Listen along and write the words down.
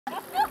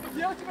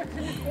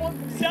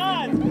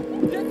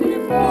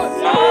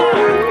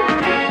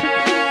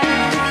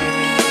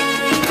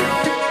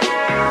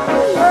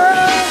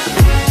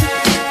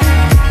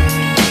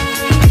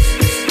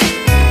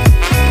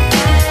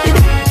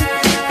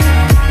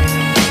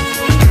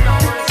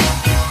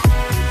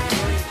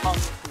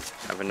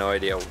No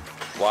idea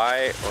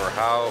why or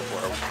how.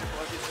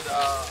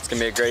 It's gonna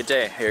be a great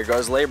day. Here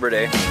goes Labor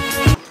Day.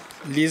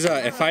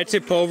 Lisa, if I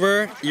tip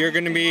over, you're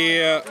gonna be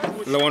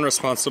the one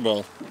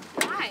responsible.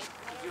 Why?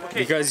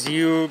 Because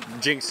you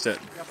jinxed it.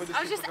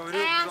 I was just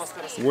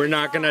asking. We're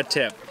not gonna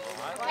tip.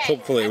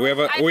 Hopefully, we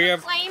have.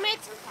 Claim it.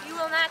 You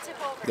will not tip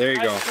over. There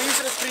you go.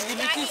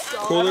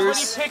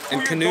 Coolers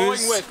and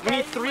canoes. We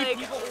need 3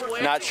 people.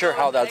 Not sure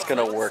how that's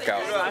gonna work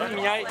out.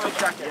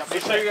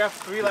 Make sure you have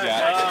 3 life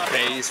jackets.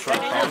 Pays for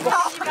phone.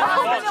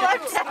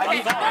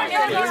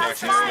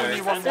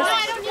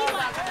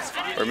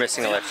 We're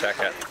missing a life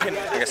jacket.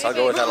 I guess I'll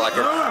go with that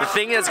locker. The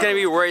thing that's gonna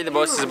be worrying the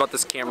most is about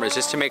this camera, is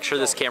just to make sure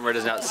this camera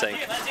does not sink.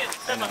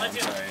 I know, I'm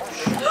sorry.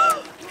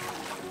 Oh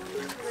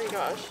my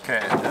gosh.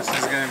 Okay, this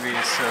is gonna be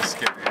so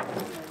scary.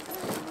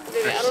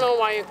 Baby, I don't know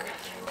why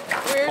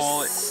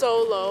we're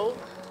so low.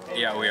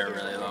 Yeah, we are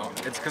really low.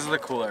 It's because of the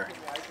cooler.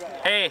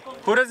 Hey,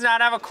 who does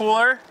not have a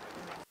cooler?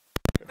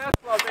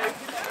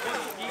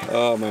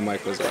 Oh, my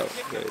mic was out.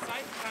 Great.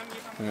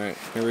 Alright,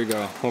 here we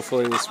go.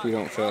 Hopefully we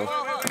don't fail.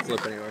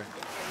 Flip anywhere.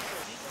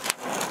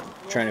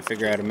 Trying to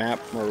figure out a map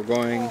where we're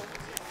going.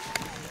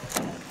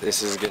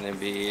 This is gonna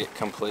be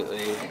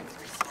completely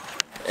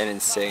an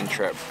insane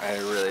trip. I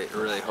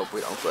really hope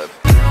we don't flip.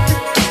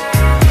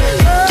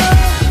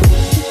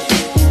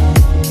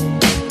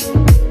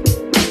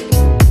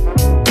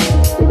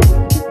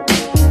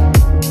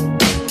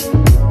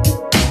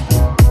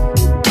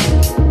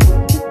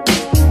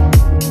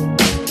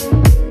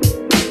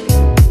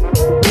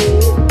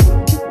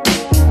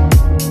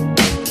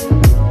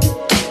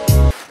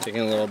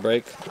 Taking a little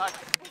break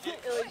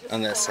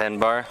on this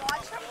sandbar.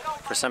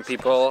 For some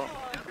people,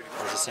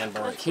 there's a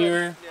sandbar right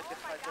here.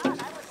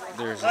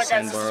 There's a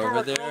sandbar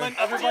over there.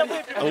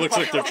 It looks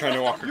like they're trying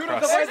to walk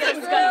across.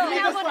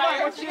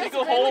 Dig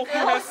a hole,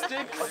 has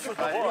sticks. Look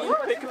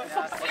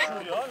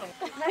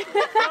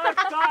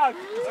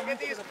at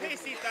these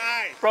pissy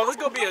thighs. Bro, this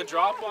is gonna be a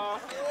drop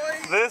off.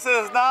 This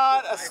is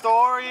not a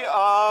story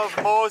of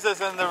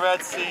Moses and the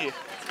Red Sea.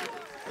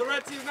 The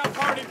Red Sea is not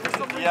partying for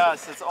some reason.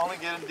 Yes, it's only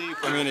getting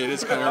deeper. I mean, it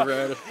is kind of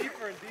red.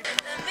 Deeper and deeper.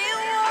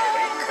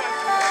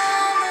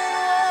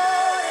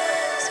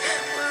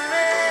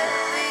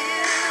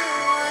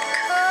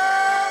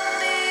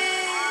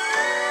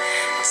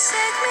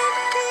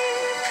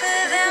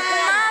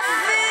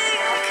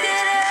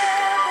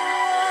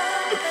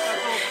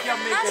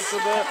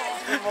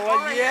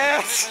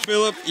 Yes!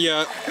 Philip,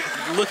 yeah,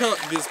 look how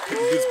these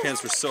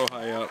pants were so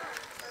high up.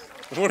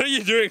 What are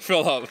you doing,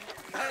 Philip?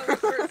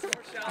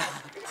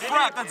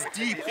 Brad, that's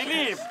deep.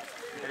 Филипп,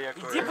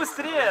 иди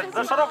быстрее,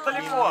 до шаров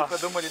далеко.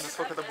 Подумали,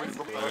 насколько это будет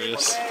глубоко.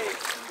 Yes.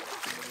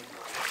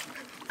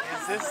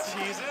 Is this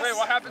Jesus? Wait,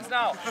 what happens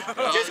now?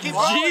 Just keep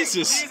going.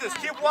 Jesus! Jesus,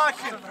 keep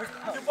walking.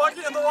 Keep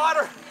walking in the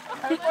water.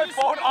 My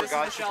phone off.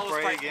 God, just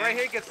pray again. Right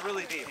here gets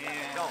really deep.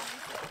 Don't.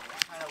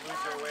 Kind of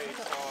lose your way,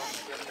 so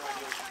you have no idea what to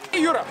do.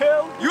 Hey, Юра!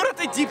 Юра,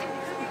 ты deep!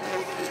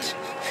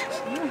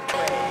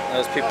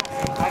 Those people.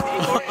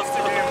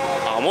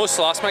 Almost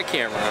lost my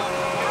camera.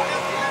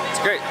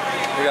 It's great.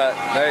 You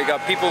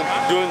got people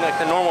doing like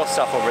the normal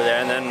stuff over there,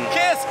 and then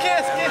Kiss,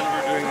 kiss, kiss.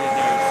 we're doing the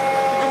things.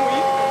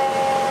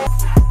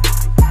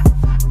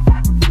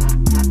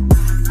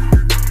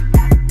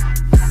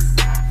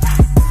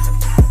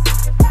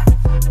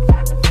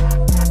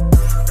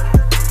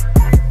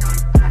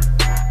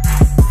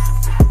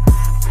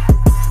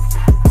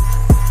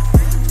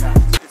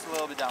 It's a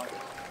little bit down.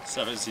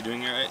 Seven, is he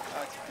doing it right?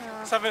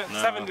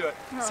 Seven do it.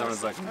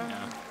 Seven's like,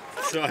 yeah.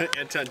 So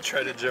Anton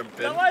tried to jump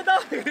in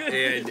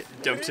and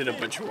dumped in a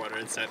bunch of water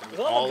inside with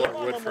all our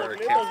wood for our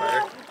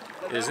campfire.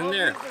 It is in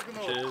there,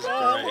 which is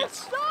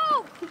great.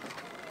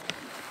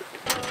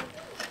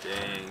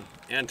 Dang.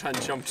 Anton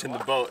jumped in the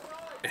boat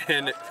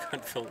and it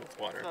got filled with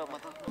water.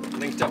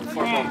 Linked up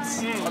 4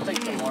 boats. I'll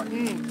take some more.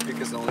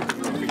 Because only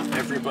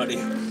everybody.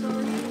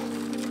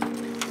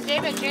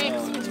 David,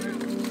 James.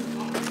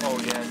 Oh,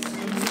 yes.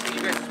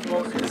 You guys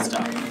both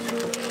stop.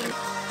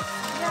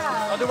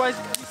 Otherwise,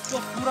 you still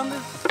food on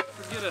this?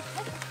 Forget it.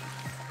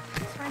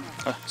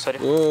 Sorry.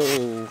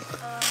 Whoa.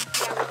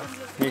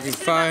 Making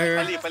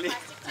fire.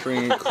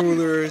 Bringing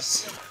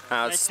coolers.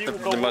 That's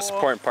the most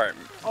important part.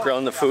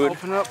 Grilling the food.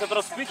 Это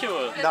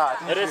распыхиваю? Да.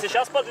 Если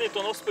сейчас подлить, то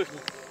оно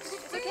вспыхнет.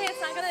 It's okay,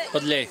 it's not gonna...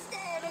 Подлей.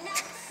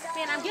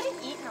 Man, I'm getting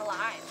eaten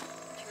alive.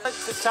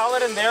 Towel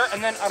it in there,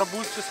 and then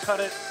arbuz, just cut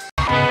it.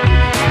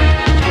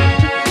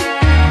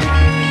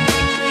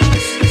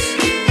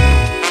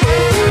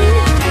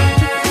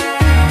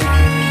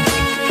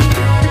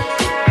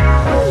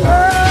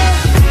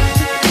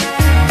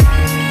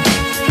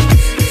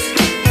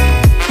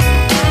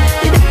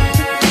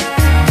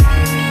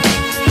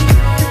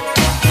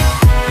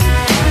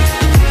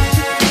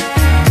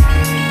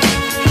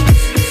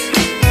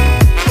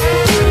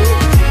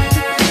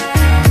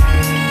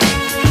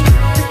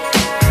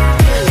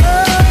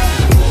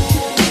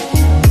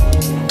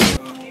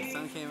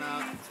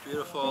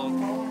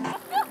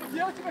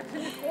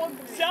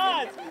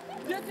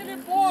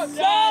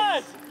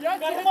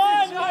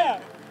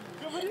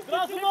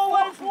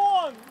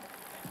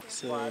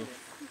 So,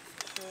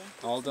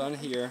 all done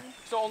here.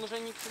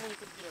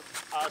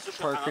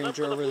 Park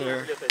ranger over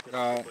there.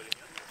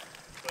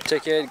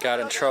 Ticket, got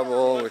in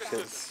trouble, which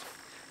is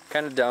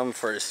kind of dumb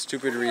for a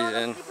stupid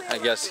reason. I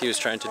guess he was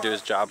trying to do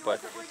his job,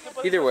 but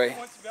either way,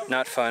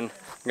 not fun.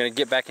 I'm gonna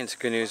get back into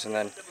canoes and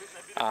then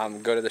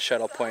go to the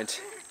shuttle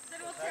point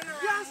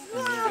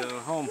and then go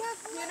home.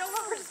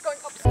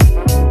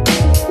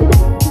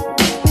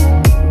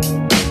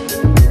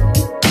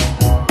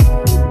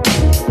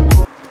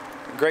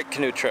 Great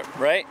canoe trip,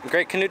 right?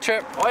 Great canoe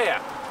trip? Oh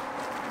yeah.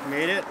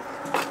 Made it.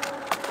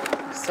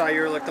 Saw you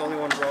were like the only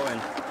one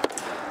rowing.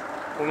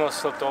 We almost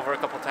slipped over a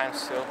couple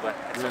times too, but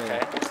it's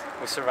okay.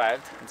 We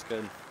survived. That's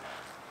good.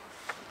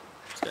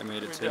 This guy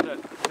made it too.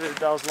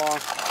 That was long.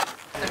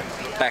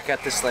 Back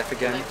at this life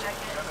again.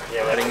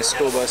 Riding a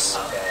school bus.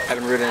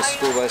 Haven't ridden a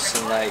school bus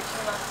in like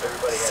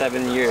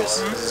 7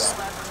 years. This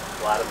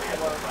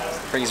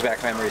brings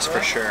back memories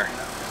for sure.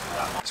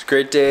 It's a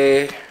great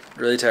day.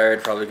 Really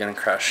tired. Probably gonna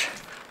crash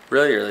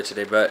really early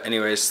today. But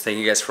anyways, thank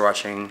you guys for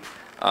watching.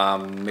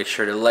 Make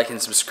sure to like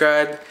and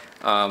subscribe.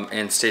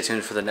 And stay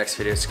tuned for the next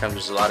videos to come.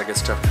 There's a lot of good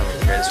stuff coming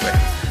your guys' way.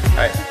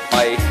 Alright.